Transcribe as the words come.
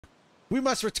We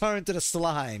must return to the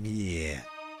slime. Yeah.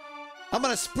 I'm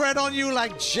gonna spread on you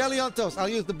like jelly on toast. I'll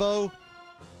use the bow.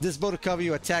 This bow to cover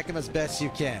you. Attack him as best you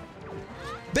can.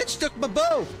 Bitch took my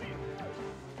bow.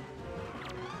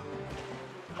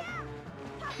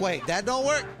 Wait, that don't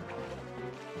work?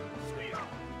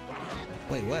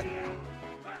 Wait, what?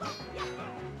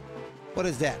 What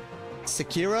is that?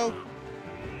 Sekiro?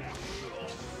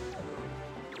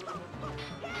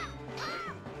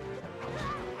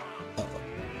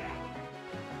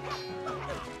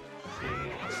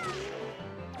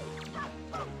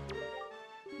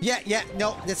 Yeah,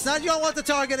 no, it's not you I want the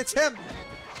target, it's him!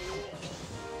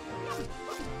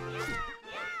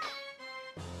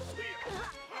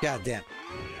 God damn.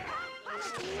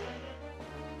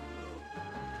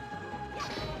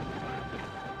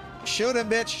 Shoot him,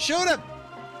 bitch! Shoot him!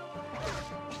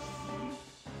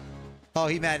 Oh,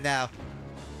 he mad now.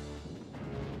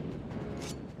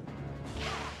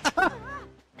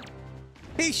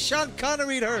 He Sean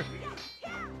Connery'd her!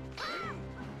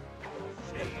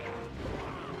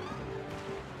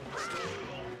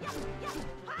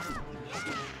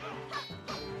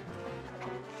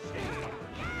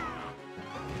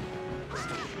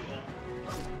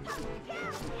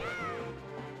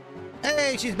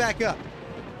 Hey, she's back up.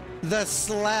 The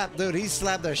slap, dude. He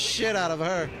slapped the shit out of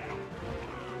her.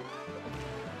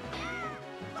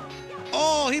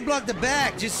 Oh, he blocked the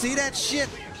back. Did you see that shit?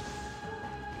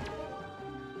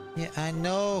 Yeah, I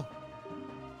know.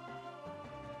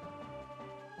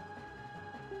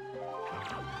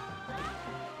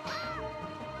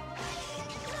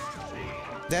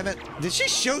 Damn it. Did she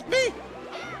shoot me?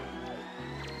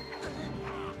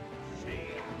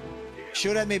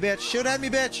 Shoot at me, bitch. Shoot at me,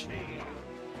 bitch.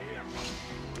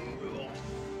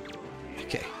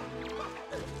 Okay.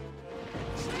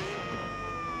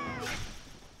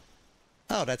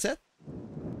 Oh, that's it?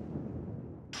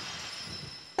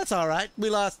 That's alright. We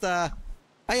lost, I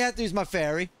had to use my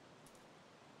fairy.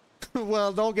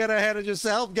 Well, don't get ahead of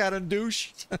yourself,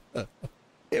 Ganondorf.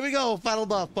 Here we go, final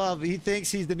buff. He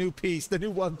thinks he's the new piece, the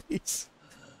new One Piece.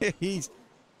 He's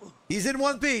in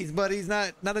One Piece, but he's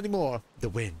not anymore. The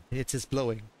wind, it's just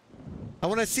blowing. I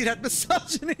want to see that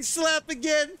misogyny slap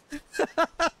again.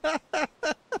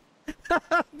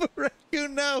 Bureku,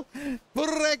 no.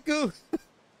 Bureku.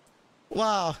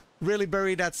 Wow, really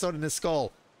buried that sword in his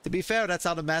skull. To be fair, that's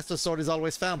how the Master Sword is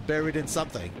always found, buried in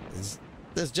something.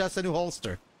 There's just a new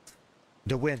holster.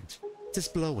 The wind,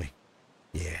 just blowing.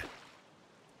 Yeah.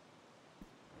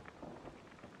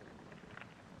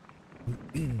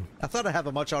 I thought I'd have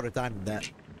a much harder time than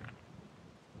that.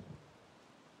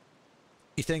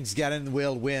 He thinks Ganon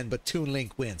will win, but Toon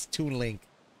Link wins. Toon Link.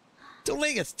 Toon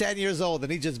Link is 10 years old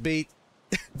and he just beat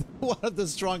one of the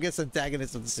strongest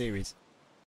antagonists of the series.